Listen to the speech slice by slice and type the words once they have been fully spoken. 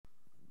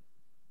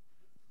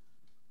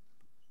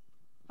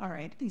All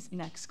right, these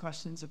next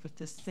questions are with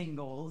the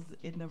singles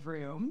in the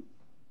room.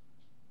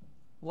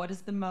 What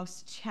is the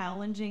most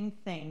challenging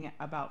thing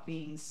about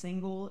being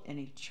single in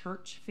a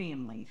church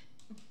family,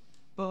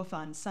 both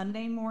on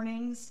Sunday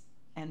mornings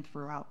and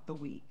throughout the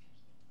week?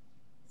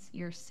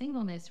 Your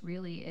singleness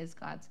really is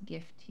God's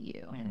gift to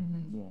you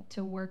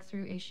to work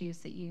through issues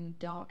that you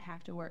don't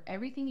have to work.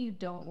 Everything you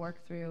don't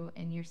work through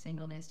in your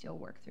singleness, you'll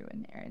work through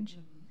in marriage.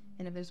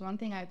 And if there's one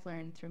thing I've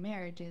learned through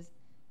marriage is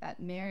that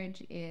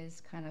marriage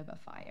is kind of a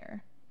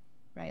fire,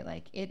 right?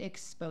 Like it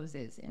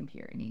exposes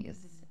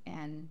impurities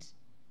and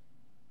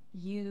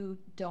you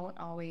don't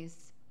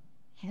always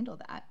handle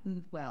that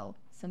well.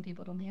 Some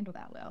people don't handle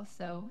that well.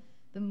 So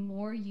the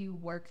more you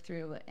work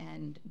through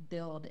and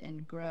build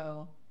and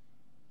grow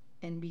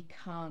and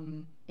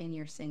become in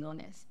your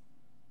singleness,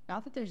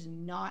 not that there's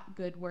not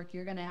good work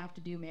you're going to have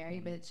to do,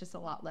 Mary, but it's just a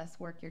lot less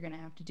work you're going to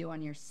have to do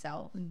on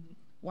yourself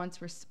once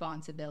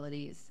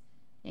responsibilities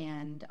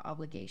and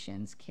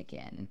obligations kick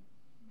in.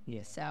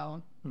 Yeah.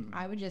 So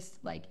I would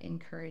just like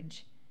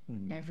encourage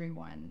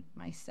everyone,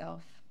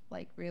 myself,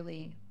 like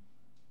really,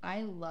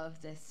 I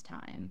love this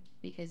time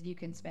because you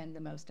can spend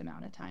the most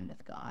amount of time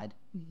with God.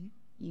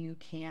 You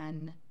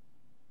can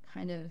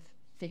kind of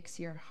fix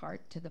your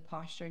heart to the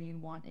posture you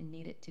want and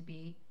need it to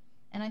be.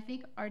 And I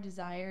think our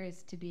desire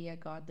is to be a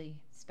godly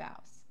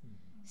spouse.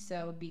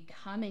 So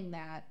becoming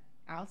that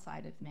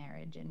outside of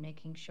marriage and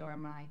making sure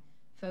my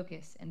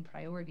focus and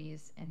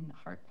priorities and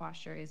heart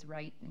posture is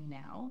right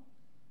now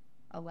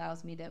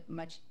allows me to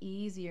much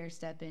easier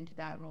step into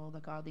that role of a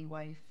godly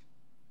wife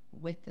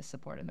with the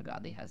support of a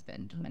godly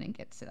husband when it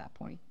gets to that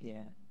point.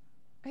 Yeah.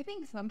 I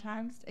think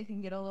sometimes it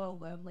can get a little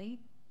lonely.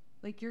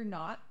 Like you're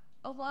not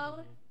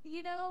alone,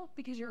 you know,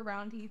 because you're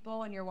around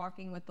people and you're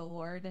walking with the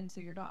Lord, and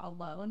so you're not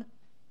alone.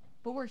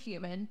 But we're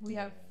human. We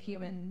have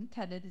human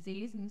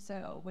tendencies, and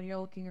so when you're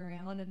looking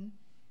around and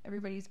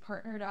everybody's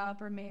partnered up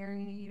or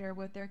married or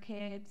with their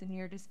kids, and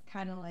you're just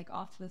kind of like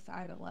off to the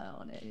side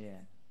alone,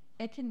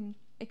 it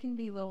can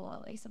be a little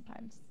lonely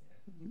sometimes.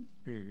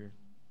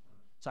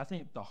 So I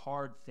think the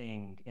hard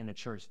thing in a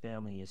church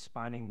family is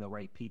finding the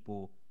right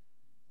people,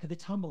 because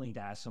it's humbling to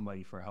ask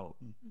somebody for help.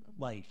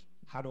 Like,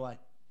 how do I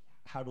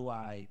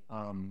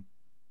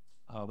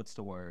what's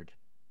the word?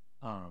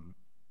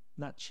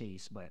 Not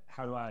chase, but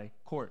how do I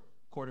court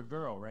a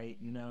girl, right?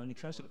 You know, and you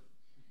trust it.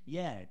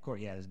 Yeah, court.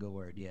 Yeah, that's a good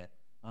word. Yeah.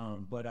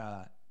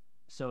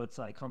 So it's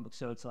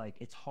like,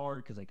 it's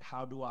hard because like,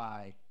 how do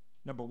I,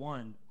 number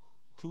one,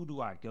 who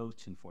do I go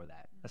to for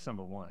that? That's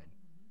number one.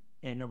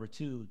 And number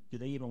two, do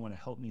they even want to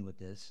help me with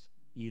this?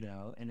 You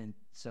know, and then,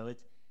 so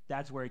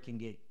that's where it can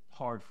get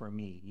hard for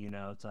me. You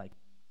know, it's like,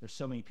 there's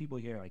so many people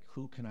here, like,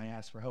 who can I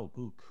ask for help?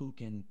 Who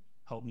can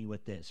help me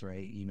with this,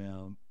 right? You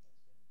know,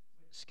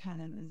 which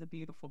kind of is a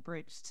beautiful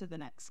bridge to the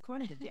next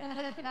question.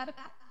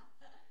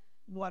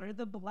 What are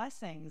the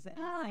blessings in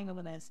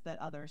singleness that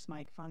others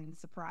might find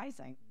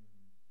surprising?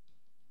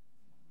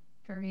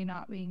 For me,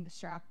 not being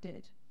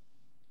distracted.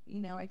 You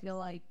know, I feel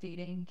like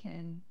dating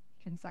can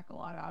suck a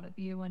lot out of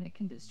you, and it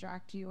can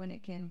distract you, and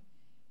it can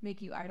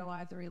make you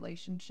idolize a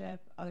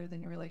relationship other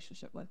than your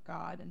relationship with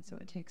God, and so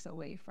it takes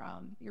away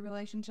from your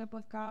relationship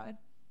with God.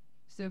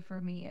 So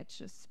for me, it's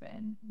just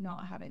been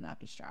not having that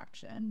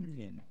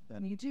distraction.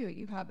 And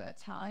you have that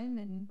time,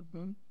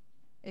 and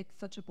it's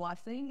such a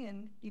blessing,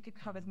 and you can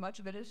have as much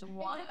of it as you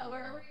want,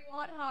 wherever you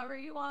want, however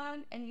you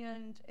want,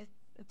 and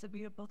it's a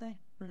beautiful thing.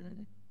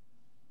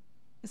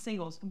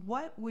 Singles,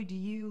 what would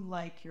you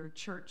like your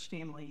church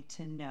family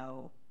to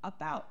know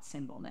about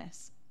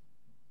singleness?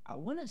 I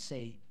want to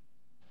say,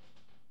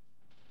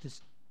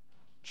 just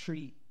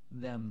treat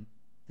them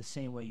the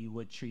same way you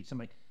would treat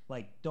somebody.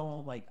 Like,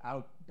 don't, like,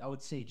 I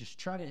would say just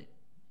try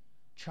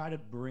to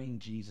bring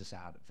Jesus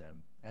out of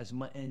them as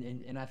much.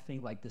 And I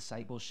think like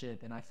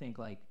discipleship, and I think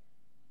like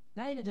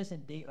not even just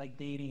in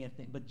dating and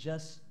things, but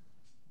just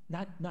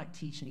not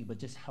teaching me, but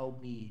just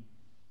help me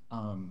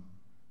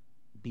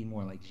be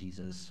more like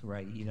Jesus,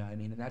 right? You know what I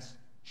mean? And that's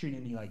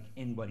treating me like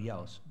anybody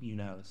else, you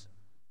know.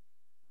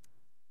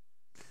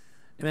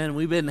 Amen.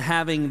 We've been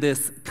having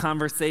this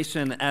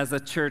conversation as a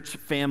church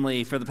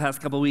family for the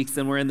past couple of weeks,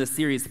 and we're in the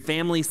series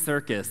Family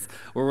Circus,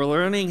 where we're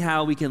learning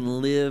how we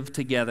can live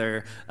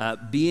together,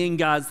 being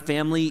God's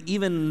family,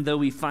 even though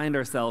we find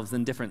ourselves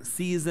in different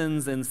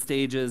seasons and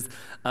stages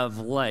of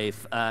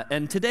life.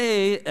 And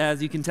today,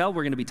 as you can tell,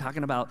 we're going to be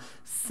talking about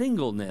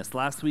singleness.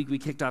 Last week, we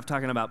kicked off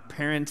talking about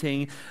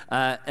parenting,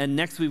 and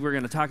next week, we're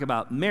going to talk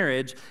about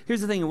marriage.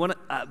 Here's the thing.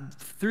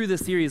 Through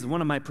this series,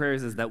 one of my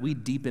prayers is that we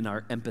deepen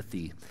our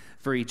empathy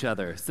for each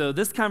other. So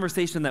this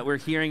conversation that we're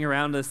hearing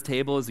around this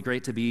table is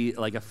great to be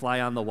like a fly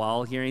on the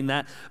wall hearing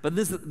that, but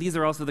these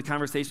are also the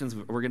conversations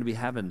we're going to be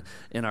having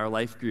in our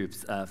life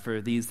groups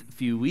for these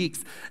few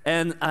weeks.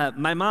 And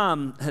my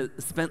mom has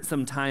spent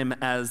some time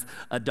as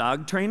a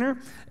dog trainer,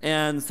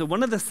 and so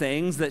one of the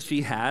sayings that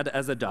she had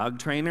as a dog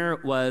trainer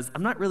was,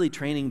 I'm not really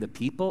training the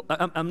people,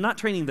 I'm not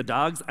training the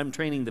dogs, I'm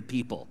training the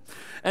people.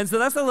 And so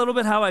that's a little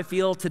bit how I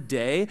feel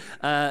today,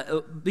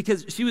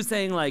 because she was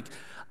saying like,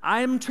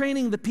 I'm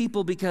training the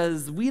people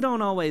because we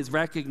don't always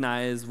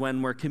recognize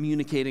when we're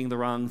communicating the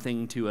wrong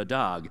thing to a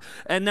dog.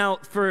 And now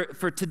for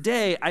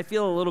today, I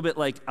feel a little bit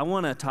like I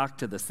want to talk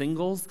to the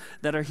singles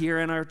that are here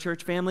in our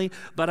church family,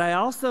 but I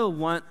also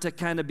want to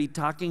kind of be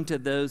talking to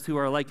those who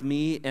are like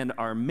me and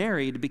are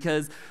married,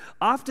 because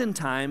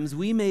oftentimes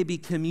we may be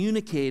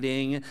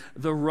communicating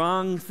the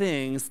wrong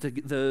things to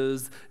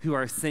those who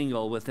are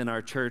single within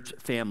our church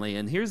family.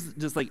 And here's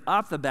just like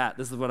off the bat,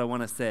 this is what I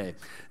want to say.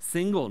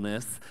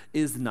 Singleness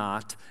is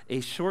not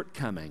a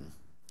shortcoming.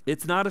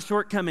 It's not a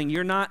shortcoming.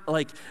 You're not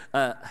like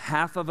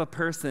half of a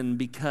person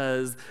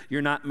because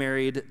you're not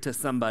married to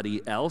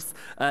somebody else.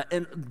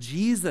 And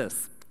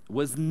Jesus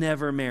was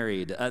never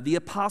married. The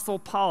Apostle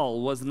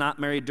Paul was not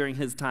married during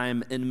his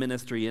time in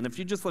ministry. And if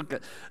you just look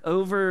at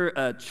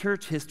over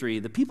church history,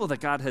 the people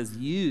that God has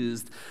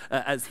used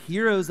as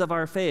heroes of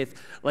our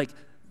faith, like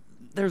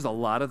there's a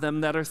lot of them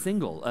that are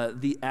single.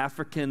 The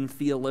African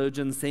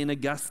theologian St.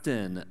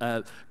 Augustine,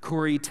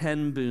 Corrie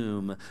ten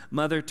Boom,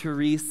 Mother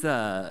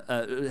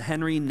Teresa,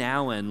 Henry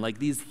Nouwen, like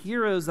these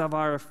heroes of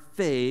our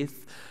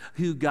faith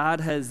who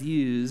God has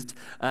used,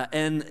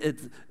 and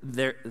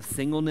their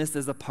singleness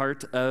is a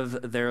part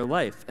of their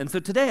life. And so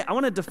today, I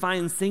want to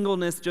define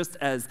singleness just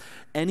as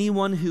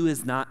anyone who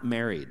is not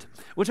married,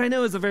 which I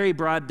know is a very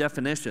broad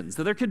definition.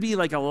 So there could be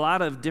like a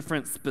lot of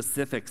different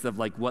specifics of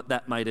like what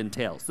that might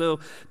entail. So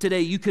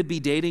today, you could be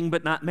dating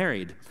but not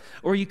married,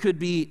 or you could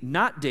be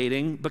not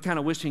dating but kind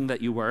of wishing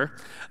that you were,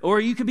 or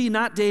you could be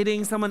not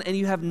dating someone and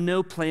you have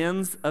no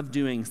plans of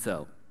doing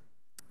so.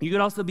 You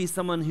could also be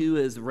someone who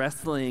is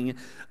wrestling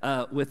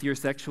with your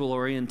sexual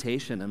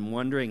orientation and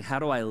wondering, how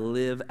do I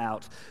live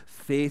out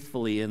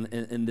faithfully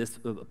in this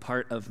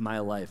part of my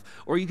life?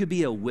 Or you could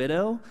be a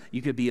widow,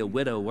 you could be a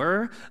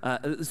widower.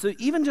 So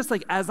even just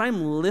like as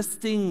I'm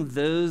listing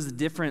those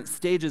different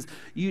stages,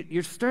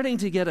 you're starting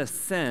to get a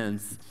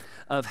sense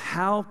of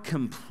how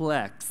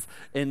complex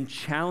and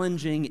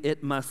challenging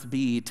it must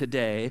be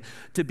today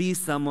to be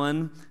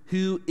someone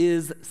who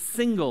is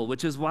single,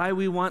 which is why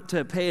we want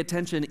to pay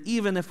attention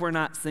even if we're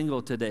not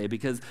single today,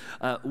 because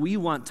we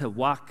want to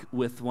walk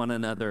with one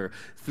another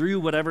through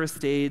whatever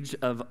stage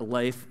of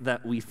life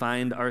that we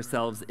find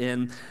ourselves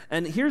in.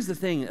 And here's the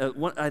thing,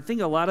 I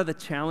think a lot of the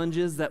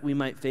challenges that we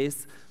might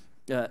face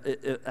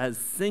as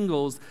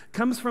singles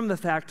comes from the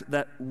fact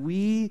that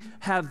we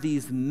have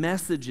these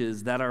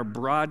messages that are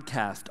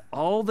broadcast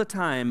all the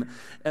time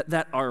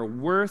that our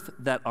worth,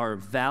 that our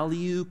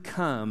value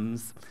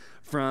comes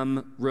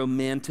from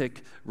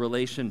romantic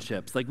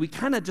relationships. Like we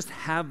kind of just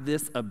have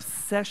this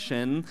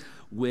obsession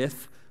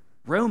with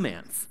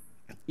romance.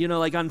 You know,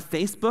 like on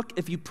Facebook,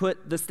 if you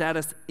put the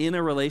status in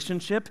a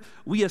relationship,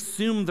 we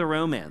assume the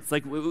romance.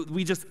 Like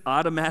we just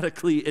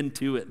automatically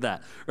intuit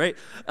that, right?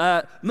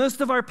 Most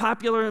of our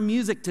popular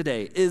music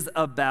today is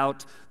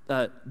about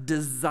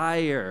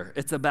desire.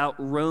 It's about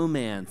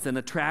romance and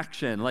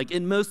attraction. Like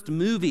in most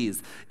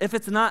movies, if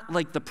it's not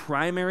like the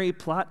primary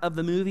plot of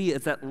the movie,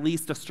 it's at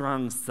least a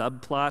strong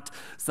subplot,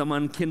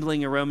 someone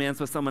kindling a romance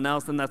with someone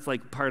else, and that's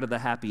like part of the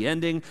happy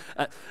ending.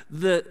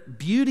 The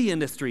beauty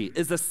industry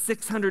is a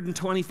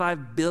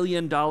 $625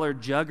 billion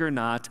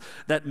juggernaut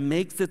that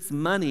makes its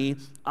money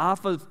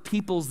off of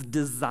people's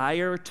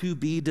desire to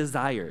be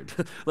desired.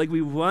 Like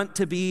we want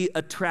to be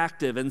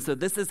attractive, and so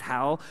this is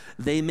how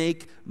they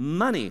make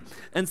money.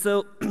 And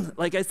so,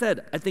 like I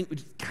said, I think we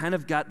kind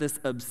of got this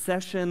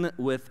obsession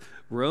with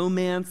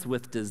romance,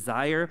 with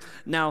desire.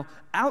 Now,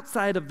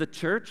 outside of the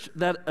church,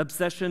 that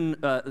obsession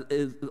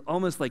is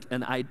almost like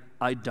an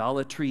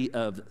idolatry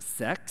of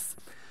sex.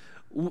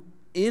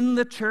 In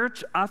the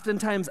church,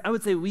 oftentimes, I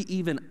would say we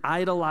even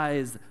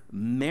idolize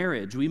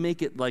marriage. We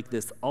make it like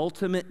this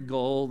ultimate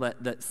goal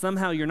that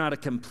somehow you're not a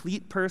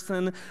complete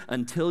person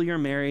until you're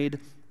married.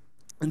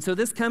 And so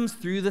this comes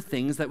through the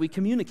things that we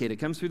communicate. It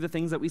comes through the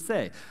things that we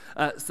say.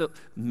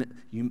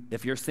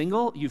 If you're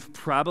single, you've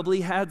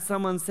probably had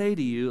someone say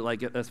to you,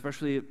 like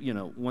especially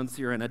once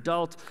you're an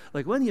adult,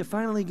 like when are you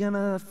finally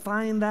gonna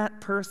find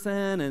that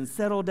person and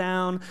settle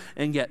down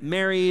and get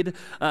married?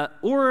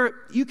 Or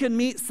you can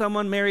meet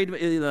someone married.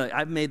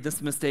 I've made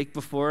this mistake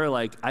before.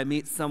 Like I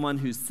meet someone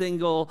who's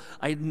single.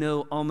 I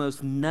know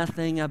almost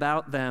nothing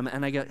about them,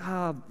 and I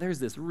go, there's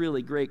this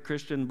really great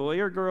Christian boy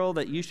or girl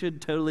that you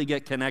should totally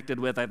get connected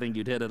with. I think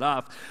you'd hit it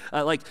off.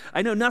 Like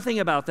I know nothing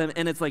about them,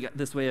 and it's like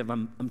this way of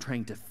I'm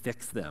trying to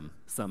fix them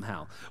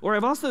somehow. Or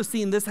I've also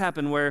seen this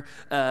happen where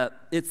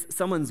it's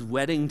someone's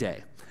wedding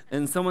day,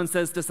 and someone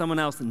says to someone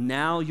else,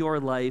 "Now your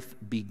life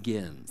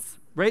begins."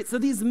 Right? So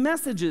these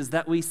messages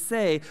that we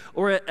say,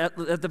 or at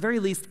the very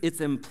least,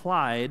 it's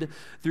implied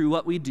through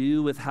what we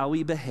do with how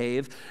we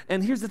behave.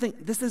 And here's the thing,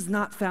 this is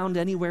not found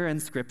anywhere in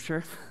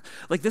Scripture.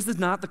 Like this is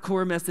not the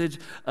core message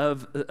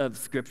of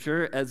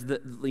Scripture, as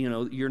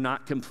you're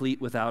not complete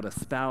without a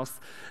spouse.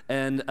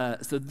 And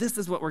so this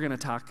is what we're going to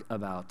talk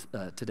about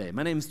today.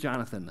 My name's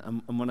Jonathan.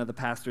 I'm one of the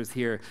pastors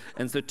here.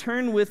 And so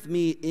turn with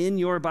me in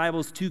your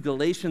Bibles to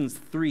Galatians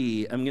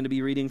 3. I'm going to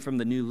be reading from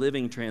the New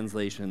Living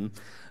Translation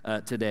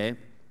today.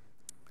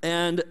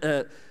 And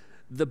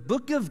The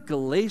book of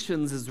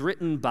Galatians is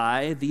written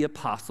by the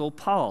Apostle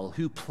Paul,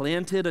 who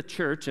planted a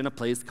church in a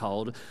place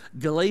called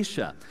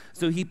Galatia.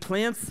 So he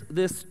plants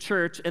this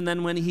church, and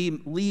then when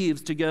he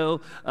leaves to go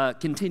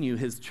continue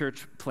his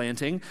church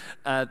planting,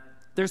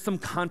 there's some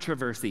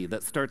controversy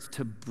that starts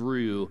to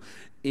brew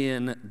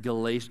in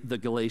the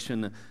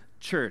Galatian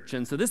church.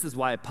 And so this is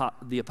why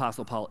the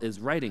Apostle Paul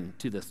is writing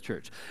to this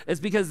church. It's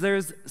because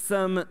there's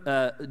some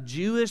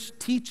Jewish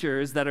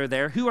teachers that are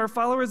there who are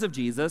followers of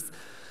Jesus,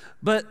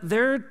 but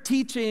they're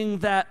teaching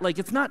that, like,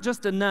 it's not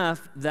just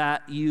enough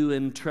that you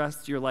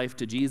entrust your life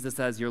to Jesus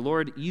as your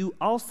Lord. You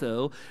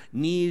also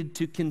need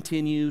to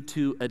continue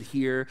to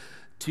adhere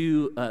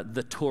to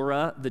the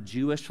Torah, the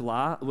Jewish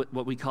law,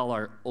 what we call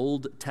our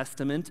Old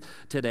Testament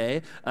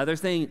today. They're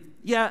saying,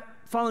 yeah,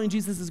 following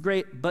Jesus is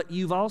great, but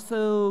you've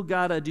also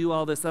got to do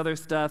all this other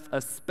stuff,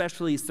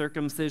 especially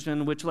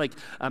circumcision, which, like,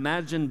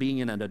 imagine being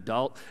an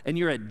adult and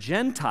you're a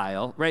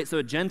Gentile, right? So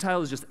a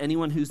Gentile is just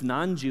anyone who's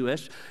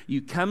non-Jewish.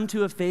 You come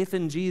to a faith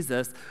in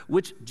Jesus,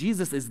 which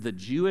Jesus is the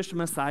Jewish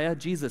Messiah.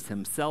 Jesus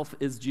himself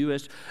is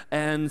Jewish.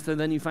 And so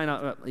then you find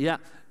out,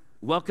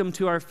 welcome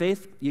to our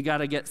faith, you got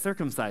to get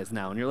circumcised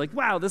now. And you're like,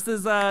 wow, this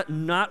is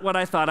not what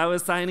I thought I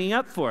was signing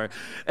up for.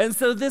 And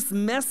so this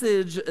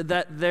message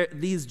that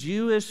these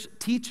Jewish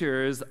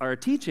teachers are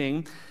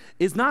teaching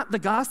is not the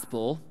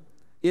gospel,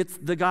 it's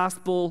the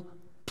gospel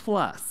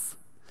plus.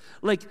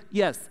 Like,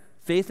 yes,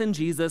 faith in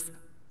Jesus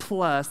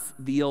plus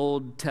the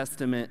Old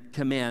Testament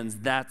commands,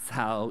 that's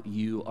how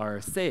you are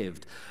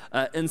saved.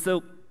 And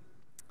so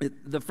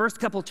the first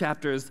couple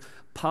chapters,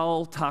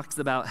 Paul talks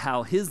about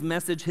how his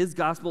message, his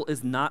gospel,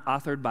 is not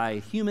authored by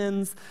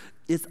humans,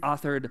 it's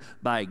authored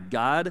by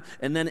God.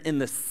 And then in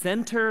the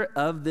center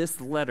of this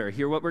letter,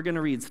 here what we're going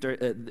to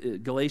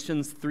read,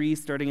 Galatians 3,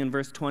 starting in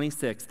verse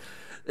 26,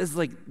 is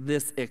like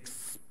this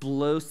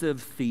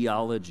explosive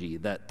theology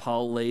that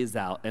Paul lays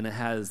out, and it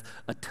has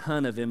a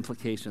ton of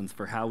implications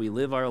for how we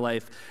live our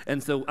life.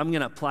 And so I'm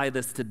going to apply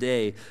this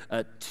today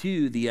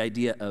to the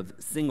idea of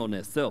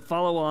singleness. So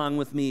follow along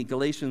with me,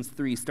 Galatians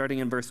 3, starting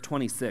in verse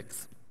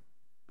 26.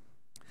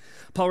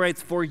 Paul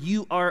writes, "For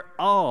you are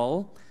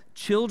all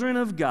children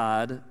of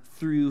God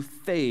through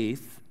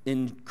faith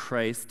in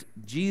Christ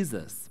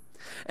Jesus.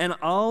 And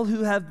all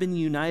who have been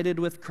united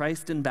with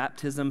Christ in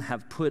baptism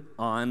have put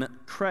on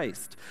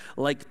Christ,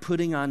 like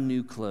putting on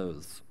new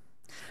clothes.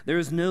 There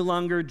is no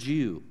longer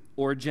Jew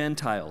or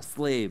Gentile,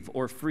 slave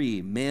or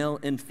free, male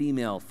and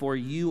female, for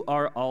you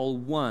are all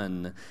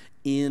one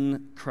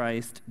in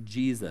Christ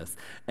Jesus.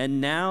 And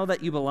now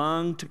that you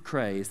belong to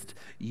Christ,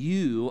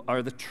 you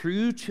are the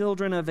true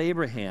children of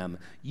Abraham.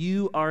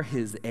 You are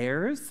his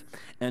heirs,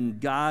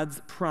 and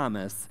God's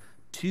promise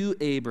to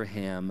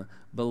Abraham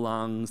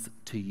belongs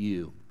to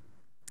you."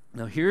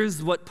 Now,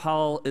 here's what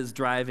Paul is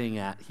driving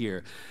at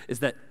here, is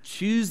that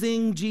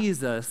choosing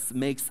Jesus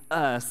makes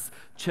us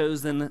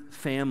chosen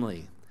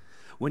family.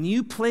 When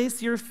you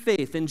place your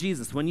faith in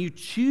Jesus, when you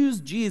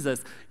choose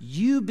Jesus,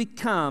 you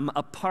become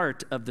a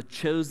part of the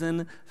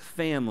chosen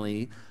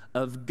family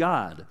of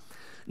God.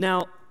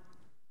 Now,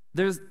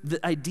 there's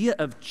the idea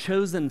of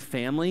chosen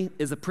family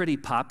is a pretty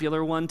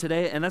popular one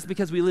today, and that's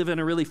because we live in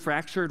a really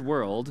fractured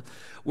world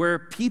where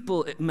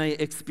people may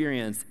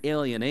experience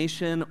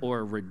alienation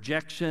or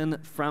rejection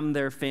from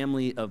their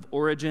family of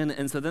origin,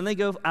 and so then they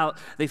go out,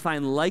 they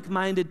find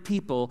like-minded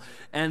people,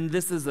 and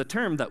this is a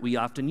term that we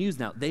often use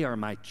now, they are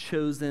my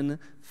chosen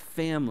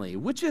family,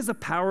 which is a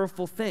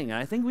powerful thing.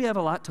 I think we have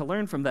a lot to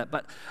learn from that,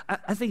 but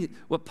I think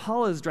what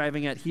Paul is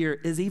driving at here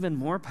is even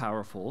more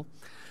powerful,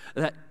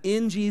 that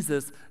in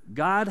Jesus,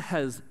 God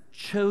has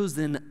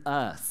chosen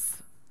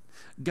us.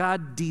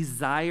 God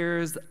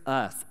desires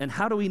us. And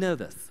how do we know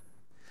this?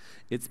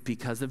 It's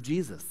because of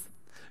Jesus.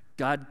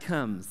 God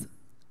comes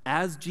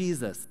as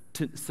Jesus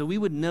so we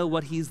would know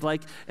what he's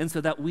like, and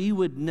so that we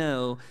would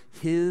know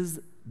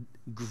his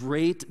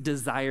great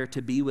desire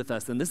to be with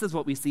us. And this is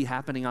what we see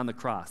happening on the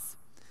cross.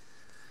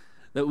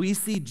 That we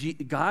see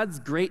God's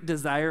great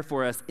desire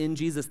for us in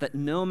Jesus, that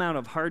no amount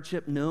of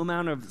hardship, no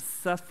amount of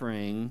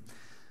suffering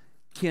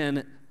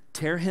can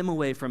tear him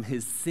away from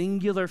his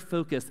singular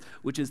focus,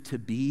 which is to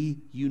be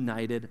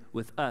united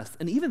with us.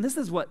 And even this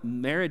is what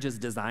marriage is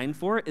designed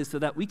for, is so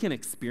that we can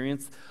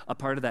experience a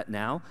part of that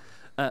now,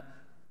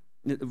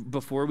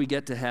 before we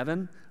get to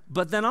heaven.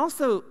 But then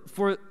also,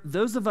 for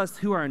those of us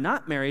who are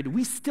not married,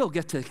 we still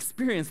get to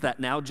experience that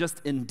now, just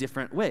in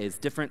different ways,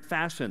 different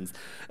fashions.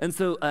 And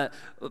so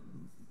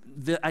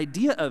the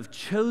idea of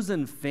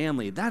chosen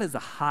family, that is a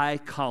high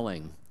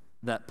calling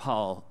that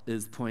Paul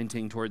is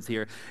pointing towards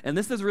here. And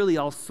this is really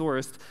all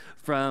sourced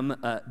from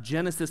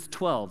Genesis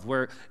 12,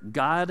 where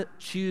God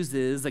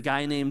chooses a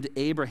guy named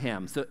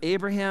Abraham. So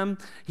Abraham,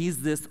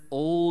 he's this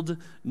old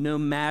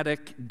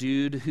nomadic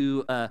dude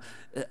who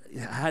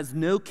has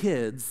no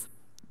kids,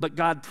 but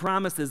God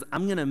promises,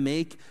 I'm going to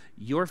make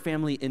your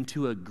family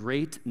into a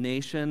great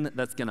nation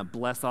that's going to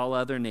bless all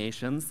other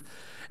nations.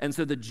 And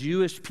so the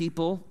Jewish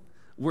people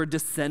were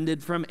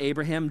descended from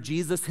Abraham.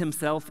 Jesus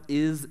himself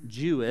is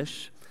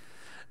Jewish.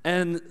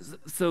 And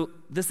so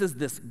this is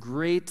this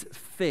great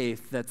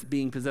faith that's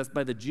being possessed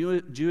by the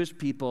Jewish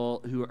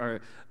people who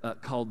are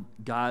called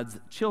God's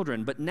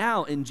children. But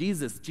now in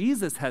Jesus,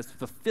 Jesus has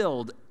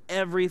fulfilled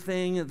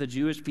everything the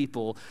Jewish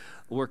people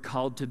were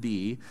called to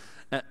be.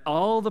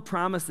 All the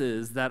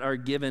promises that are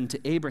given to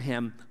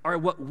Abraham are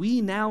what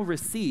we now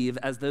receive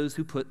as those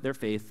who put their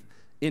faith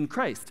in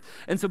Christ.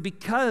 And so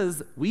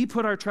because we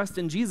put our trust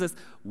in Jesus,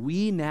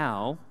 we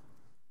now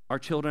are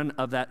children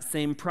of that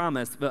same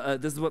promise.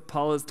 This is what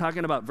Paul is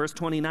talking about, verse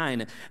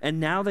 29. And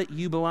now that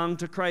you belong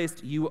to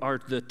Christ, you are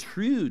the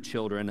true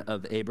children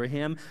of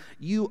Abraham.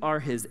 You are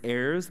his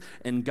heirs,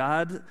 and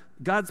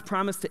God's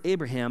promise to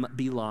Abraham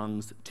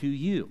belongs to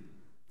you.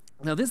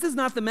 Now, this is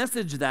not the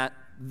message that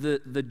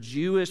the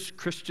Jewish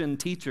Christian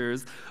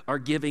teachers are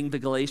giving the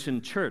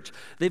Galatian church.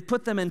 They've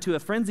put them into a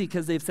frenzy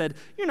because they've said,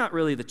 you're not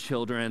really the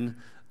children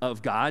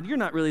of God. You're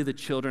not really the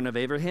children of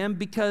Abraham,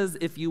 because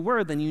if you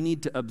were, then you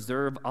need to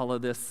observe all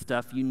of this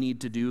stuff. You need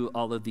to do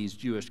all of these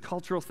Jewish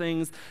cultural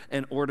things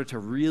in order to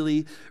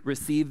really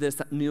receive this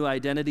new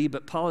identity.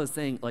 But Paul is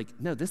saying, like,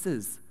 no, this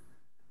is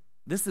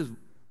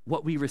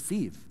what we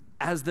receive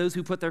as those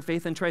who put their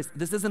faith in Christ.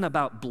 This isn't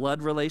about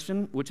blood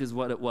relation, which is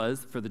what it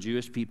was for the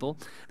Jewish people.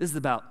 This is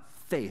about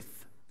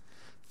faith.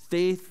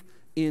 Faith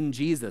in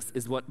Jesus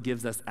is what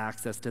gives us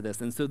access to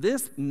this. And so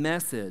this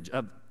message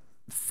of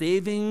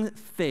saving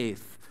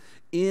faith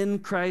in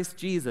Christ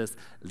Jesus,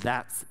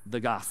 that's the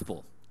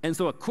gospel. And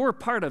so a core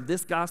part of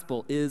this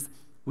gospel is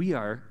we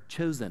are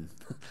chosen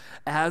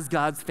as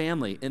God's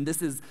family. And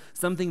this is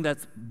something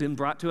that's been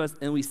brought to us,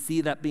 and we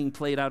see that being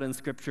played out in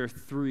Scripture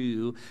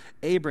through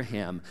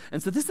Abraham.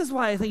 And so this is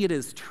why I think it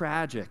is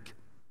tragic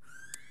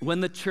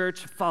when the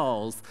church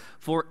falls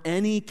for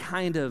any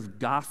kind of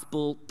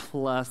gospel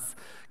plus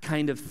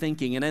kind of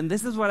thinking. And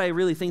this is what I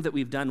really think that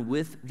we've done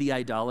with the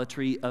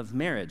idolatry of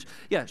marriage.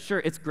 Yeah, sure,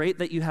 it's great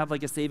that you have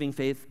like a saving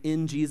faith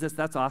in Jesus.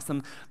 That's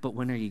awesome. But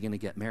when are you going to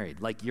get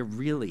married? Like, you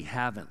really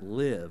haven't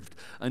lived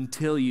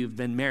until you've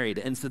been married.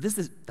 And so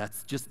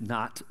that's just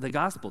not the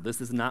gospel.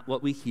 This is not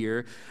what we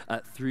hear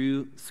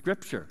through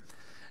Scripture.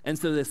 And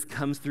so this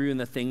comes through in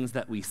the things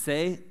that we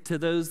say to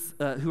those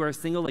who are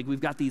single. Like, we've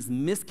got these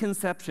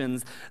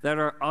misconceptions that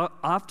are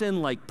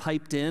often like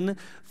piped in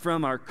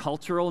from our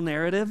cultural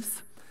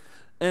narratives.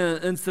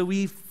 And so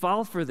we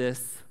fall for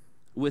this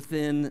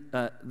within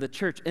the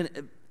church.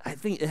 And I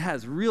think it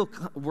has real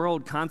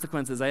world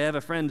consequences. I have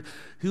a friend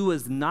who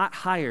was not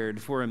hired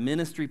for a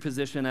ministry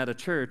position at a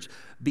church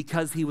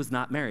because he was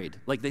not married.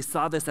 Like, they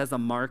saw this as a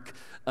mark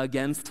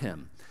against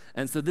him.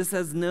 And so this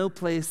has no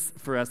place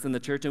for us in the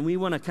church, and we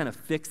want to kind of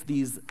fix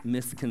these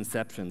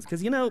misconceptions.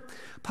 Because,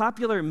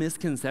 popular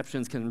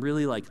misconceptions can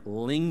really, like,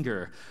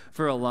 linger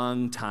for a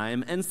long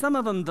time, and some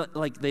of them,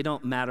 they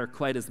don't matter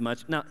quite as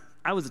much. Now,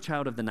 I was a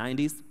child of the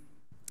 90s.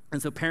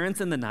 And so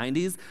parents in the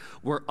 90s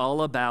were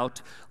all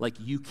about, like,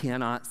 you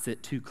cannot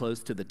sit too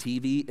close to the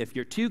TV. If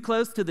you're too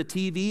close to the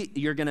TV,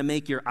 you're going to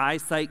make your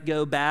eyesight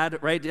go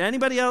bad, right? Did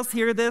anybody else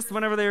hear this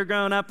whenever they were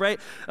growing up, right?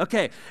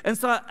 Okay. And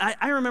so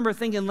I remember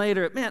thinking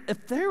later, man,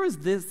 if there was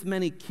this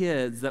many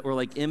kids that were,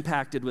 like,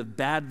 impacted with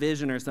bad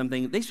vision or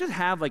something, they should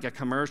have, like, a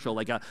commercial,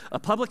 like a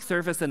public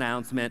service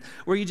announcement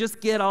where you just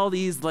get all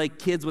these, like,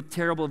 kids with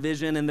terrible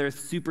vision and their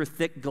super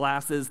thick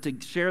glasses to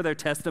share their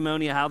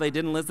testimony of how they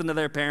didn't listen to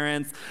their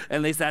parents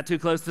and they sat too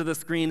close to the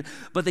screen,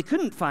 but they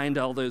couldn't find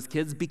all those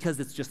kids because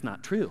it's just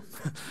not true.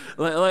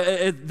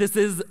 This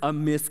is a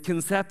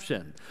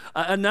misconception.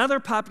 Another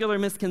popular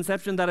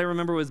misconception that I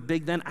remember was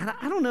big then,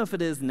 I don't know if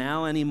it is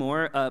now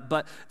anymore,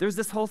 but there's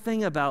this whole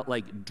thing about,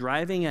 like,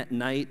 driving at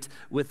night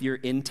with your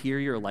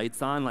interior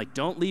lights on. Like,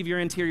 don't leave your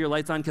interior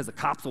lights on because the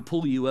cops will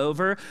pull you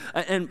over.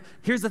 And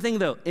here's the thing,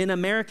 though. In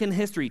American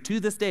history, to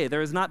this day, there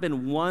has not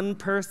been one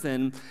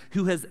person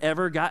who has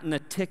ever gotten a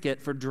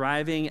ticket for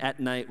driving at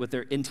night with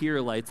their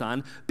interior lights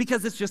on,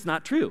 because it's just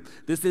not true.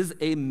 This is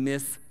a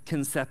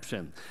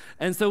misconception.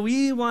 And so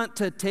we want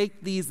to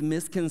take these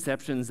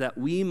misconceptions that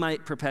we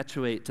might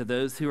perpetuate to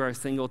those who are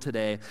single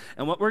today,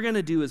 and what we're going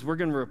to do is we're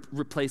going to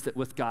replace it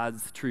with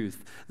God's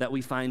truth that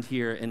we find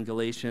here in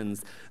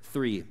Galatians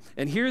 3.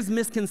 And here's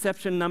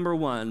misconception number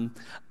 1.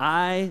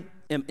 I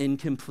am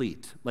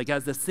incomplete. Like,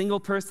 as a single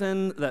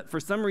person, that for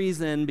some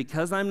reason,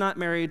 because I'm not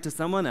married to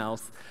someone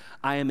else,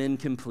 I am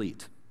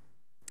incomplete.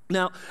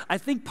 Now, I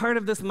think part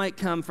of this might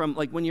come from,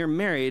 like, when you're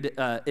married,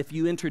 if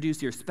you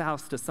introduce your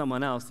spouse to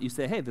someone else, you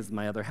say, hey, this is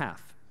my other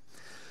half.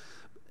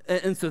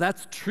 And so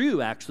that's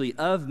true, actually,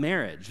 of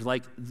marriage.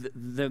 Like,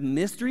 the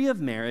mystery of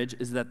marriage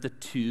is that the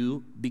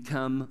two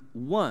become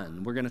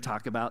one. We're going to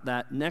talk about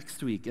that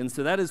next week. And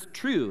so that is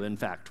true, in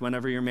fact,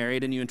 whenever you're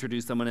married and you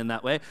introduce someone in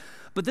that way.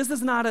 But this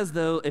is not as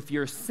though if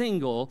you're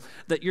single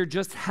that you're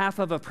just half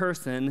of a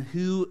person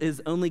who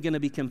is only going to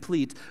be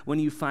complete when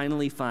you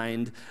finally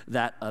find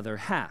that other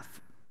half.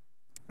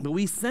 But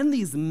we send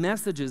these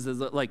messages as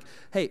like,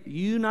 hey,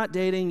 you not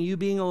dating, you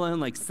being alone,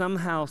 like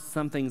somehow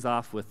something's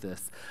off with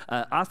this.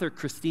 Author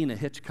Christina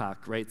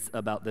Hitchcock writes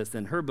about this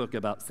in her book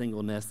about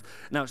singleness.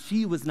 Now,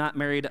 she was not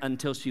married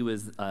until she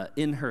was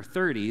in her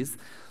 30s,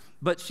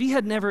 but she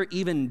had never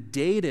even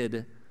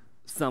dated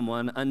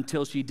someone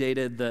until she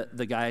dated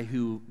the guy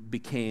who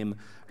became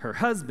her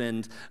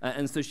husband.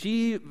 And so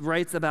she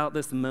writes about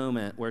this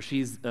moment where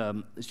she's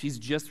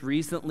just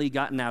recently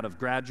gotten out of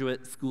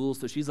graduate school,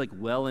 so she's like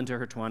well into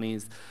her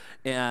 20s,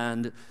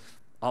 and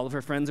all of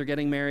her friends are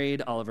getting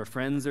married, all of her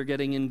friends are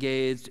getting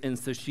engaged, and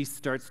so she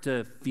starts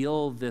to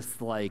feel this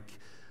like,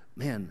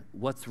 man,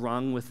 what's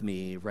wrong with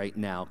me right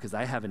now? Because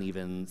I haven't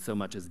even so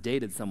much as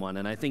dated someone.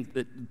 And I think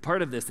that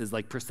part of this is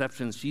like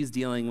perceptions she's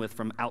dealing with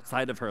from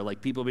outside of her,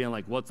 like people being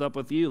like, what's up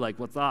with you? Like,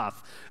 what's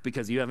off?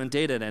 Because you haven't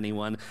dated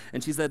anyone.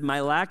 And she said,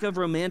 my lack of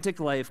romantic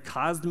life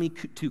caused me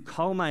to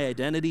call my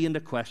identity into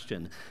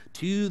question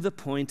to the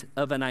point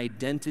of an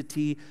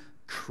identity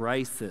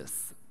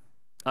crisis.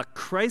 A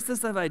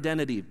crisis of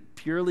identity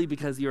purely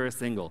because you're a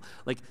single.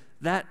 Like,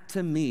 that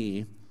to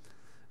me,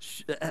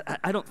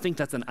 I don't think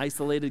that's an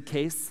isolated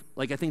case.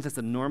 Like, I think that's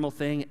a normal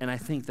thing, and I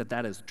think that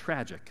that is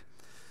tragic.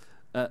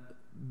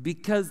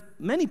 Because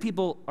many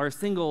people are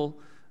single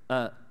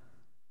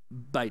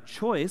by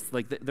choice,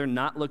 like they're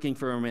not looking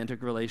for a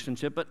romantic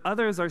relationship, but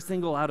others are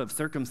single out of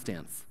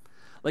circumstance.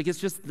 Like, it's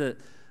just the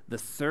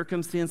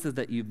circumstances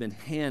that you've been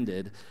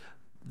handed.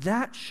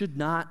 That should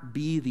not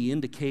be the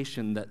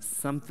indication that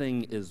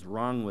something is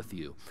wrong with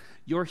you.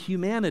 Your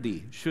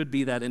humanity should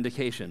be that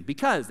indication.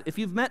 Because if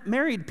you've met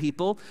married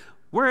people,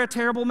 we're a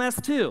terrible mess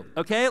too,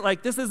 okay?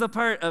 Like, this is a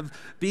part of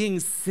being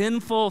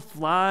sinful,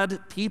 flawed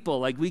people.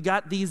 Like, we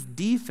got these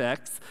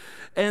defects.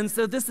 And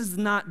so this is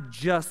not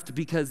just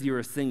because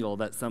you're single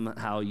that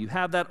somehow you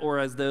have that, or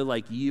as though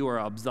like you are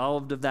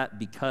absolved of that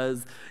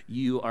because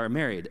you are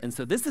married. And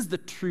so this is the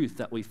truth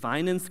that we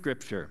find in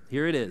Scripture.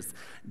 Here it is.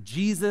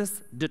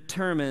 Jesus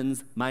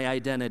determines my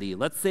identity.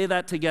 Let's say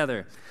that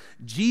together.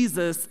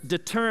 Jesus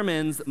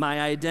determines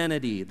my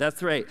identity.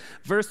 That's right.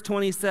 Verse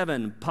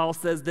 27, Paul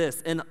says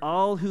this, and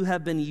all who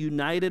have been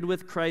united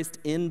with Christ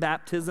in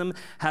baptism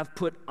have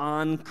put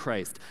on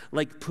Christ,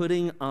 like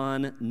putting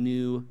on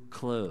new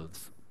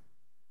clothes.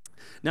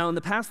 Now, in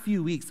the past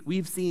few weeks,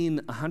 we've seen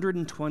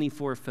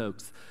 124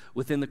 folks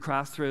within the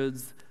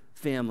Crossroads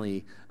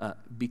family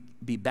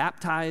be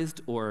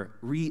baptized or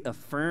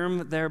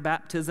reaffirm their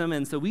baptism.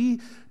 And so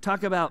we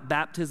talk about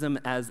baptism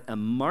as a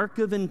mark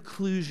of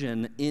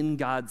inclusion in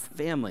God's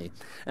family.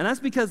 And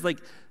that's because, like,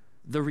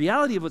 the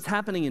reality of what's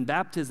happening in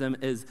baptism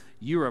is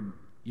your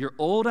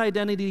old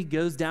identity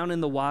goes down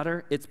in the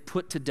water. It's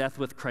put to death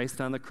with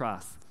Christ on the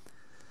cross.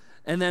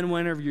 And then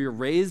whenever you're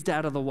raised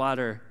out of the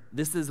water,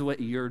 this is what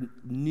your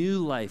new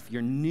life,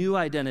 your new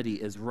identity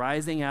is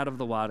rising out of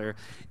the water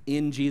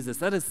in Jesus.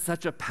 That is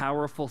such a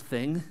powerful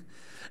thing.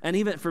 And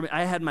even for me,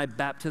 I had my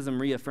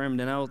baptism reaffirmed,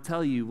 and I'll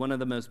tell you, one of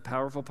the most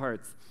powerful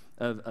parts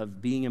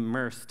of being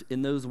immersed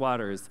in those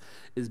waters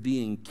is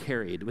being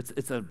carried.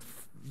 It's a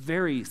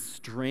very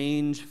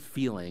strange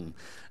feeling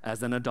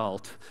as an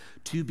adult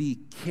to be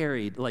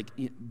carried, like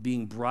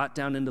being brought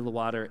down into the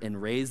water and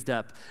raised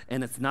up.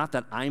 And it's not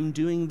that I'm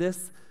doing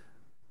this,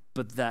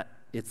 but that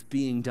it's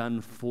being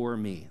done for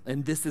me.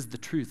 And this is the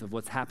truth of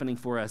what's happening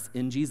for us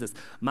in Jesus.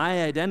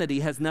 My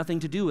identity has nothing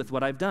to do with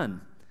what I've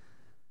done.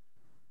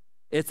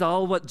 It's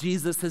all what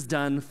Jesus has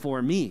done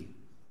for me.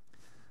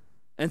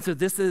 And so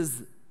this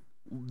is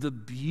the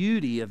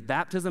beauty of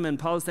baptism. And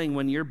Paul is saying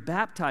when you're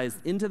baptized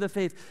into the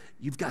faith,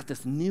 you've got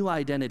this new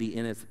identity,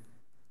 and it's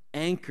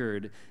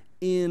anchored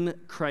in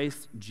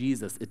Christ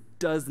Jesus. It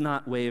does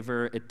not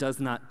waver. It does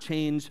not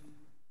change.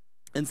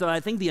 And so I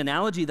think the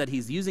analogy that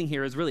he's using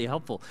here is really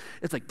helpful.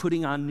 It's like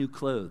putting on new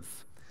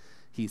clothes,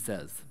 he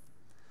says.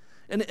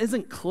 And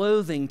isn't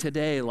clothing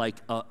today like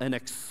an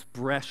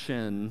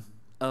expression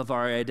of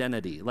our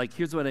identity? Like,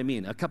 here's what I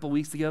mean. A couple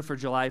weeks ago for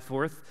July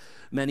 4th,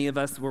 many of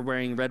us were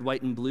wearing red,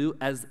 white, and blue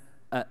as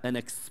an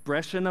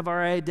expression of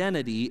our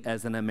identity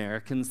as an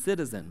American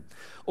citizen.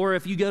 Or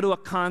if you go to a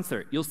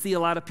concert, you'll see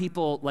a lot of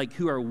people like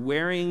who are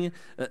wearing,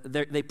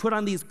 they put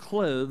on these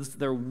clothes,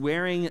 they're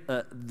wearing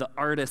the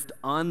artist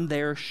on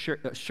their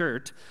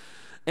shirt,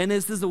 and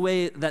this is a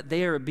way that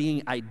they are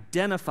being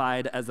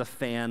identified as a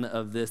fan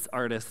of this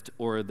artist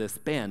or this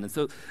band. And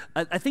so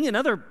I think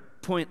another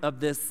point of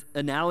this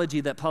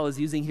analogy that Paul is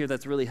using here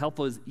that's really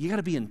helpful is you got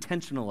to be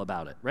intentional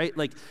about it, right?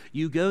 Like,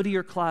 you go to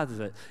your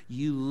closet,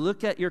 you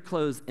look at your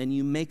clothes, and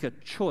you make a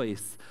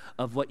choice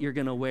of what you're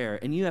going to wear,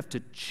 and you have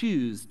to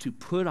choose to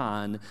put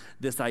on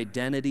this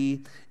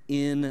identity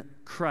in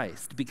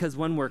Christ, because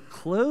when we're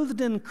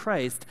clothed in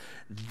Christ,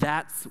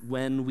 that's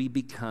when we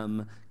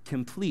become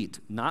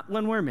complete. Not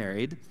when we're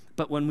married,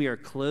 but when we are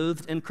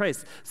clothed in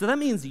Christ. So that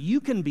means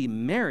you can be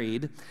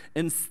married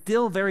and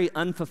still very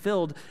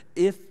unfulfilled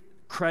if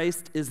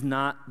Christ is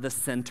not the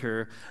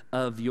center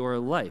of your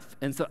life.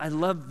 And so I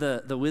love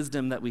the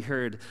wisdom that we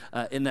heard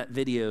in that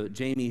video,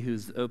 Jamie,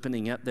 who's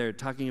opening up there,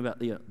 talking about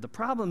the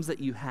problems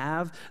that you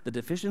have, the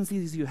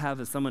deficiencies you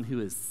have as someone who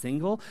is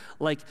single.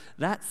 Like,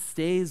 that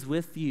stays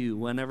with you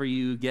whenever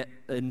you get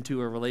into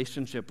a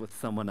relationship with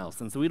someone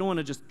else. And so we don't want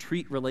to just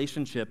treat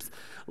relationships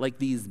like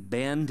these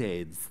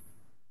Band-Aids,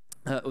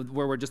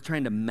 where we're just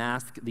trying to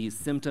mask these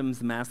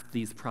symptoms, mask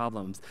these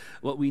problems.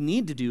 What we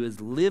need to do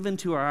is live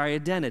into our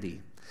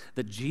identity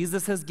that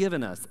Jesus has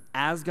given us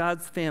as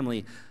God's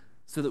family,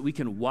 so that we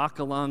can walk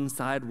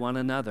alongside one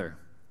another.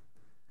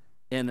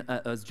 And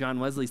as John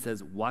Wesley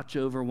says, watch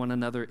over one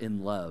another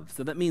in love.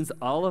 So that means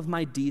all of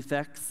my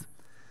defects,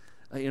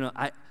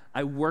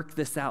 I work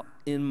this out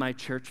in my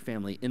church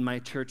family, in my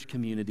church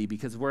community,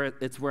 because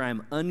it's where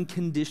I'm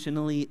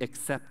unconditionally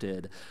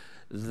accepted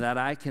that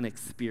I can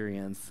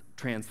experience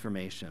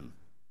transformation.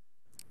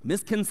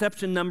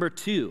 Misconception number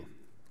 2.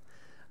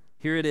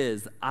 Here it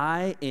is.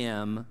 I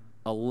am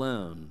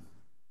alone.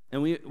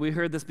 And we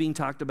heard this being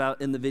talked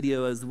about in the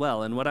video as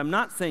well. And what I'm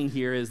not saying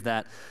here is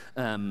that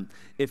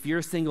if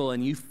you're single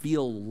and you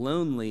feel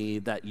lonely,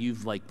 that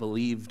you've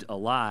believed a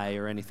lie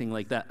or anything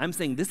like that. I'm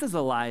saying this is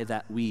a lie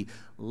that we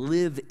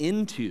live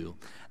into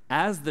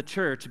as the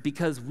church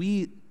because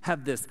we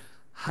have this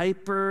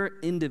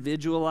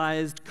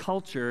hyper-individualized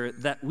culture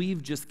that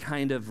we've just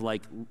kind of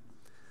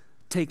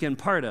taken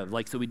part of.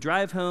 So we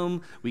drive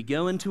home, we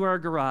go into our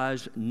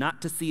garage,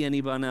 not to see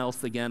anyone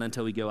else again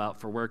until we go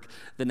out for work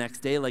the next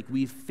day.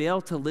 We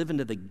fail to live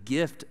into the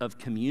gift of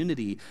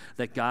community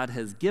that God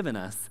has given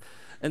us.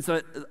 And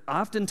so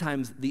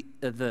oftentimes the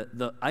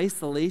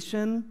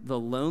isolation, the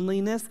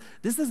loneliness,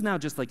 this is now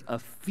just a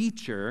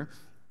feature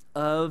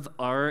of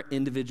our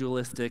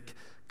individualistic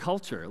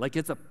culture.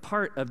 It's a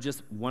part of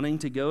just wanting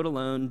to go it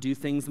alone, do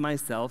things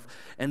myself,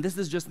 and this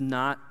is just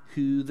not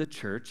who the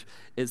church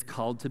is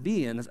called to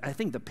be. And I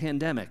think the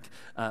pandemic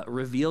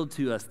revealed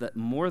to us that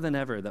more than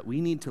ever that we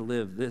need to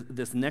live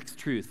this next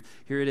truth.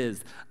 Here it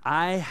is.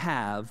 I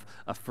have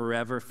a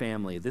forever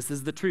family. This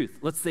is the truth.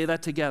 Let's say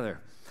that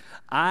together.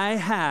 I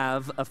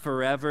have a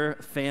forever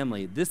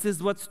family. This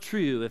is what's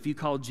true if you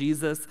call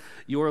Jesus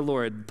your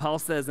Lord. Paul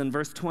says in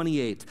verse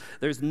 28,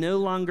 there's no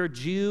longer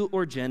Jew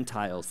or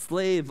Gentile,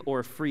 slave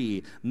or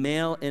free,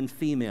 male and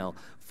female,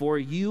 for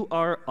you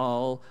are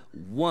all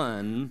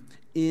one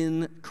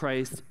in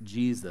Christ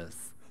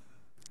Jesus.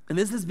 And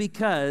this is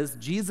because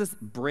Jesus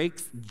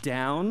breaks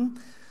down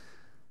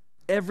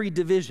every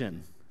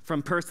division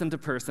from person to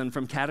person,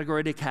 from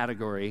category to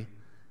category,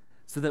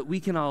 so that we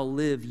can all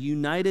live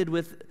united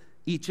with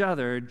each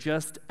other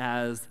just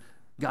as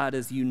God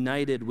is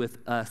united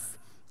with us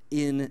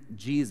in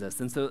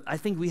Jesus. And so I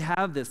think we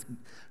have this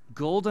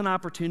golden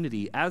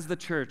opportunity as the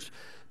church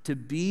to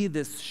be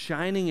this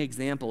shining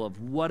example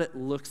of what it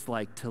looks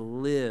like to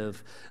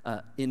live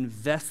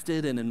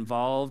invested and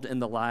involved in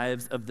the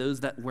lives of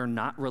those that we're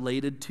not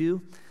related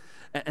to,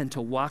 and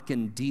to walk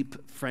in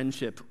deep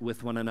friendship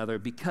with one another.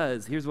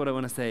 Because here's what I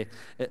want to say,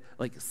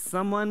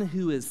 someone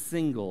who is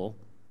single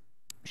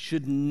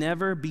should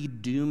never be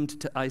doomed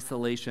to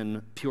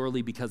isolation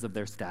purely because of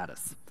their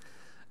status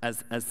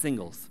as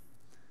singles.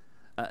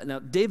 Now,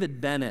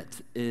 David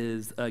Bennett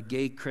is a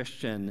gay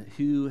Christian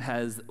who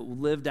has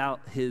lived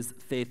out his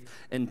faith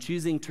and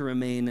choosing to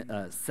remain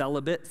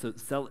celibate.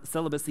 So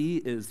celibacy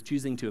is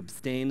choosing to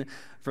abstain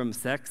from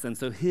sex. And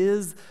so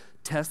his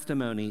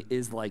testimony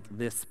is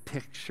this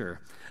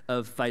picture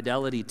of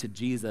fidelity to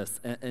Jesus.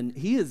 And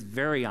he is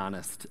very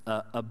honest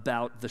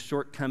about the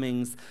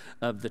shortcomings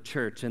of the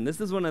church. And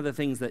this is one of the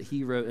things that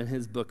he wrote in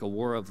his book, A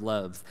War of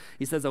Loves.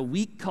 He says, a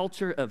weak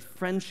culture of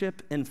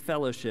friendship and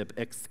fellowship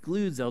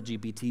excludes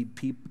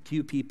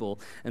LGBTQ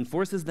people and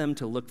forces them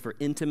to look for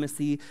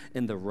intimacy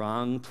in the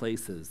wrong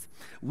places.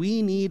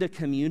 We need a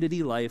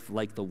community life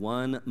like the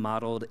one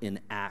modeled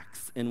in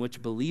Acts, in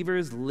which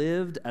believers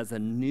lived as a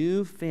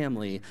new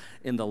family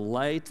in the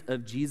light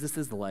of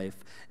Jesus' life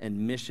and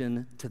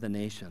mission to the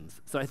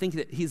nations. So I think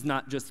that he's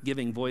not just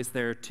giving voice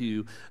there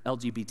to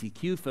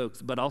LGBTQ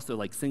folks, but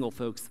also single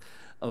folks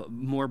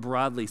more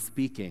broadly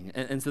speaking.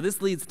 And so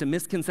this leads to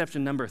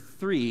misconception number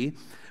 3,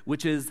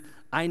 which is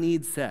I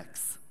need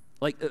sex.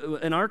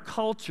 In our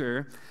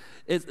culture,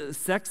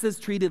 sex is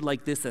treated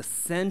like this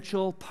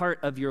essential part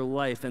of your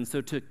life. And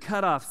so to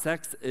cut off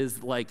sex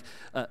is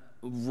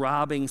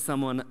robbing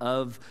someone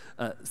of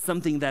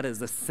something that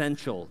is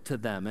essential to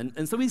them.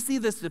 And so we see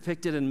this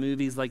depicted in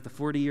movies like The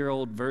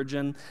 40-Year-Old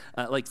Virgin.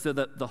 So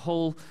the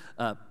whole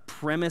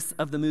premise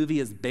of the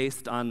movie is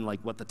based on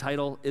what the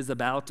title is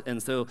about.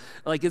 And so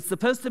it's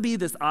supposed to be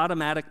this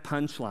automatic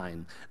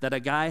punchline that a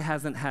guy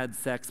hasn't had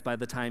sex by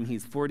the time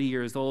he's 40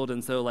 years old.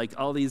 And so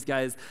all these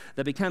guys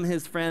that become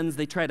his friends,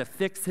 they try to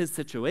fix his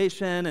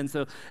situation. And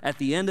so at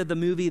the end of the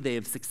movie, they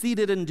have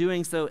succeeded in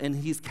doing so. And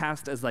he's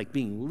cast as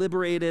being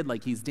liberated,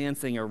 he's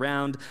dancing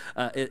around.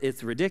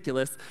 It's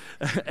ridiculous.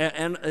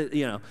 And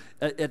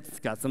it's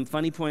got some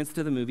funny points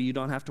to the movie. You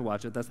don't have to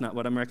watch it. That's not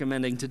what I'm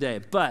recommending today.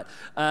 But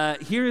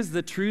here's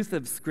the truth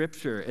of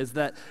Scripture, is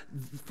that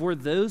for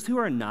those who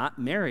are not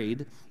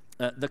married,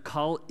 the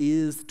call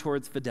is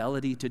towards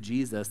fidelity to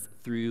Jesus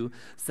through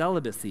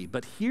celibacy.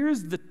 But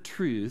here's the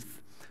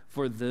truth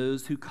for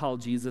those who call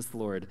Jesus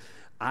Lord.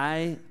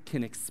 I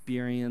can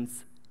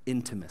experience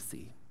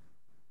intimacy.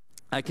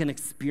 I can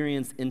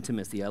experience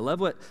intimacy. I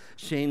love what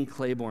Shane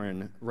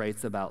Claiborne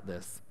writes about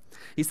this.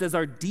 He says,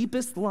 our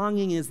deepest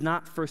longing is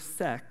not for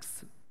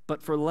sex,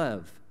 but for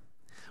love.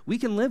 We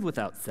can live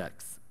without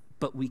sex,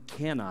 but we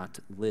cannot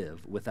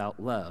live without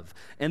love.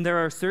 And there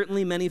are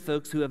certainly many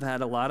folks who have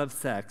had a lot of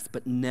sex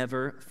but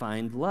never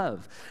find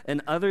love,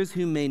 and others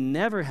who may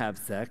never have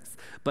sex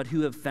but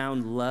who have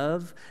found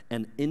love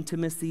and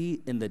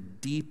intimacy in the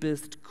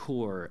deepest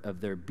core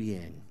of their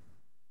being.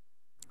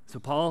 So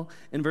Paul,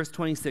 in verse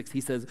 26,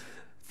 he says,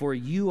 "For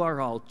you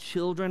are all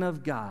children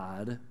of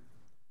God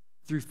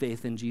through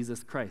faith in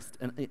Jesus Christ."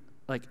 And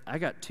I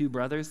got two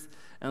brothers,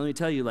 and let me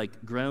tell you,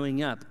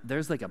 growing up,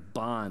 there's a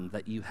bond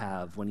that you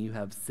have when you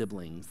have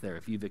siblings there,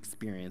 if you've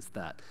experienced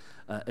that,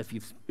 if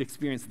you've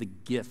experienced the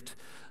gift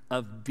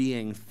of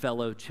being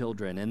fellow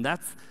children. And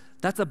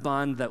that's a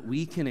bond that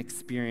we can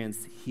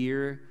experience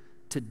here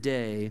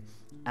today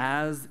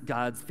as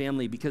God's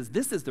family, because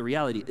this is the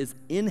reality, is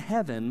in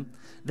heaven,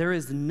 there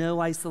is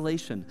no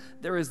isolation.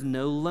 There is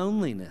no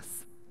loneliness.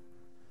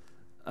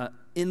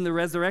 In the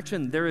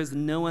resurrection, there is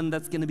no one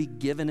that's going to be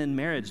given in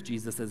marriage,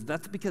 Jesus says.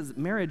 That's because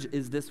marriage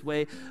is this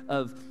way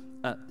of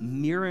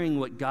mirroring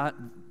what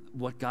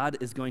God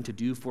is going to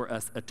do for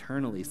us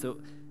eternally. So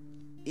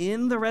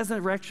in the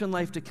resurrection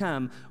life to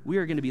come, we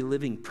are going to be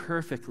living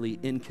perfectly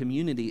in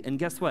community. And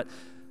guess what?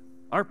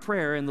 Our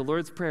prayer and the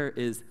Lord's Prayer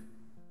is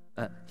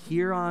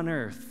here on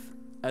earth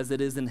as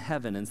it is in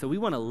heaven. And so we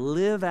want to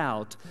live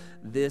out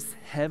this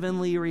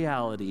heavenly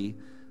reality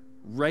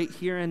right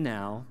here and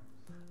now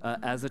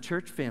as a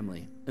church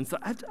family. And so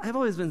I've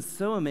always been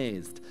so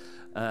amazed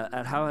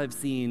at how I've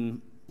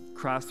seen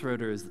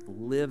Crossroaders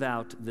live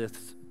out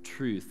this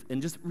truth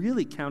in just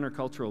really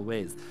countercultural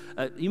ways.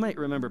 You might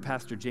remember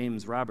Pastor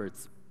James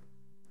Roberts.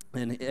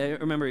 And I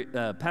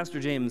remember Pastor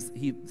James,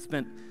 he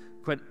spent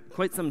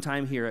quite some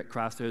time here at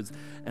Crossroads,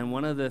 and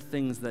one of the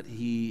things that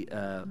he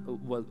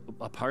was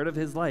a part of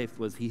his life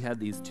was he had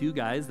these two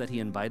guys that he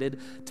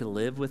invited to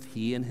live with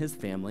he and his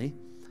family.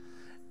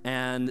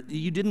 And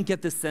you didn't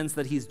get this sense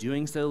that he's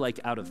doing so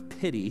out of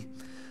pity,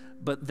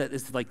 but that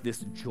it's this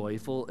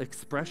joyful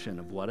expression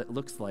of what it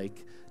looks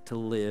like to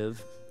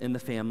live in the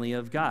family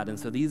of God. And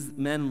so these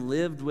men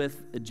lived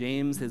with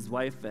James, his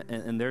wife,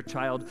 and their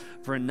child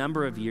for a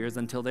number of years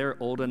until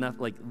they're old enough,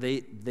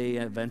 they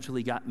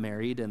eventually got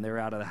married and they're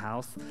out of the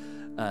house.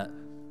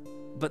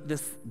 But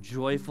this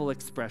joyful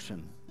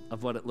expression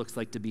of what it looks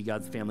like to be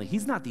God's family,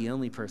 he's not the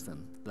only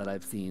person that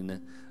I've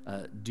seen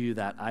do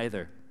that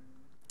either.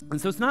 And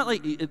so it's not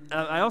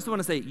I also want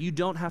to say, you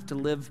don't have to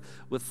live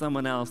with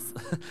someone else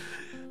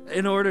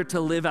in order to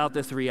live out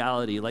this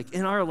reality.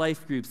 In our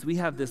life groups, we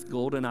have this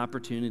golden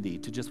opportunity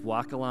to just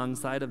walk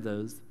alongside of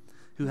those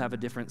who have a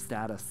different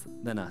status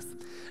than us.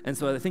 And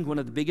so I think one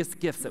of the biggest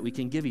gifts that we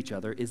can give each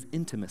other is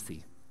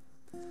intimacy.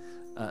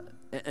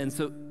 And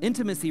so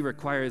intimacy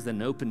requires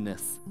an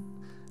openness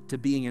to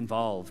being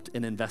involved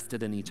and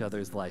invested in each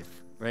other's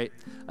life, right?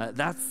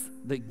 That's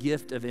the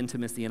gift of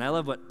intimacy. And I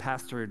love what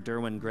Pastor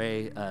Derwin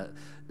Gray,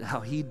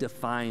 how he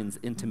defines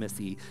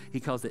intimacy. He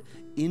calls it,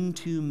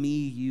 "Into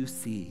me you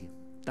see."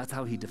 That's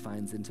how he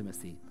defines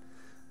intimacy,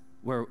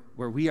 where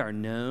we are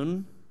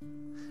known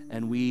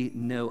and we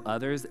know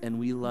others and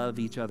we love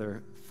each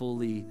other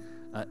fully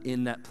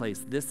in that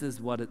place. This is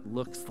what it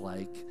looks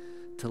like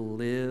to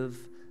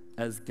live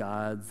as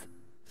God's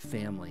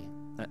family.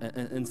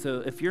 And so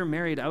if you're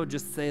married, I would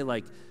just say,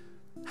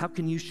 how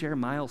can you share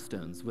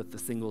milestones with the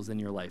singles in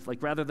your life?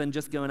 Rather than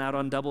just going out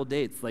on double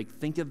dates,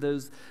 think of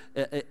those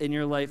in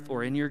your life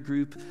or in your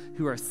group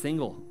who are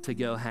single to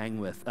go hang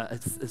with.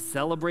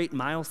 Celebrate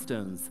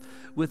milestones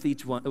with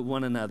each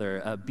one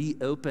another. Be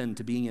open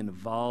to being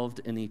involved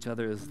in each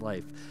other's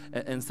life.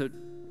 And so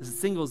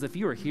singles, if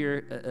you are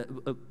here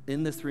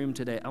in this room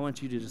today, I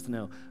want you to just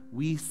know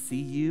we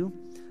see you,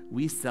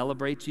 we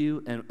celebrate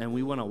you, and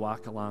we want to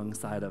walk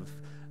alongside of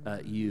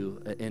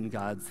you in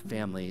God's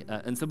family.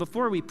 And so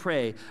before we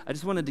pray, I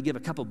just wanted to give a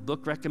couple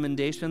book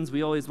recommendations.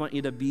 We always want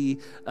you to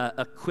be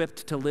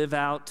equipped to live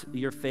out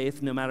your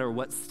faith no matter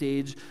what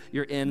stage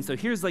you're in. So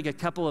here's a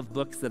couple of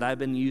books that I've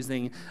been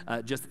using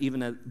just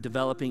even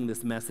developing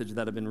this message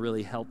that have been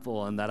really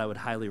helpful and that I would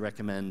highly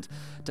recommend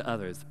to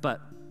others.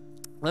 But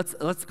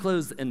let's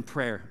close in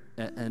prayer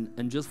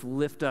and just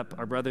lift up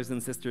our brothers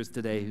and sisters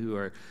today who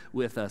are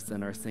with us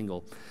and are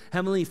single.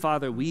 Heavenly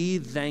Father, we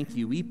thank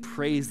you, we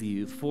praise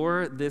you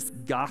for this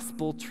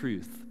gospel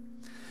truth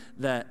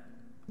that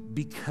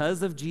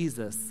because of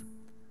Jesus,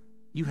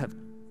 you have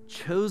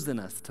chosen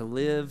us to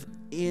live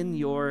in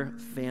your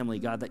family,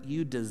 God, that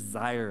you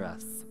desire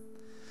us.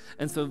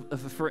 And so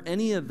for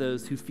any of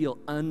those who feel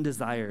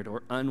undesired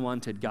or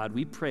unwanted, God,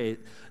 we pray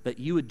that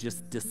you would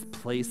just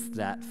displace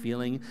that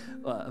feeling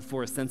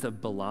for a sense of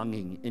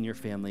belonging in your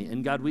family.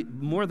 And God,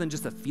 more than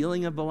just a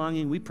feeling of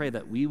belonging, we pray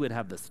that we would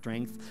have the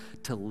strength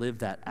to live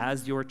that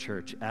as your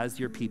church, as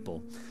your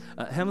people.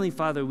 Heavenly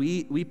Father,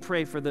 we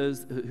pray for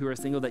those who are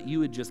single that you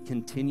would just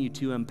continue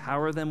to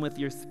empower them with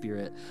your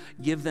Spirit,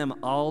 give them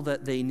all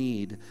that they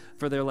need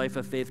for their life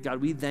of faith.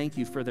 God, we thank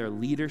you for their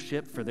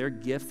leadership, for their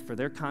gifts, for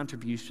their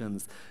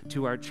contributions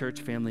to our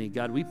church family.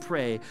 God, we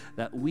pray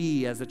that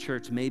we as a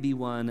church may be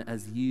one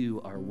as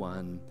you are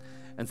one.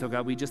 And so,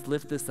 God, we just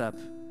lift this up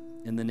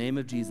in the name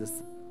of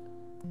Jesus,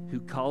 who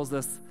calls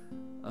us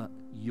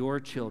your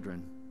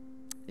children.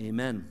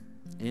 Amen.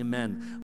 Amen.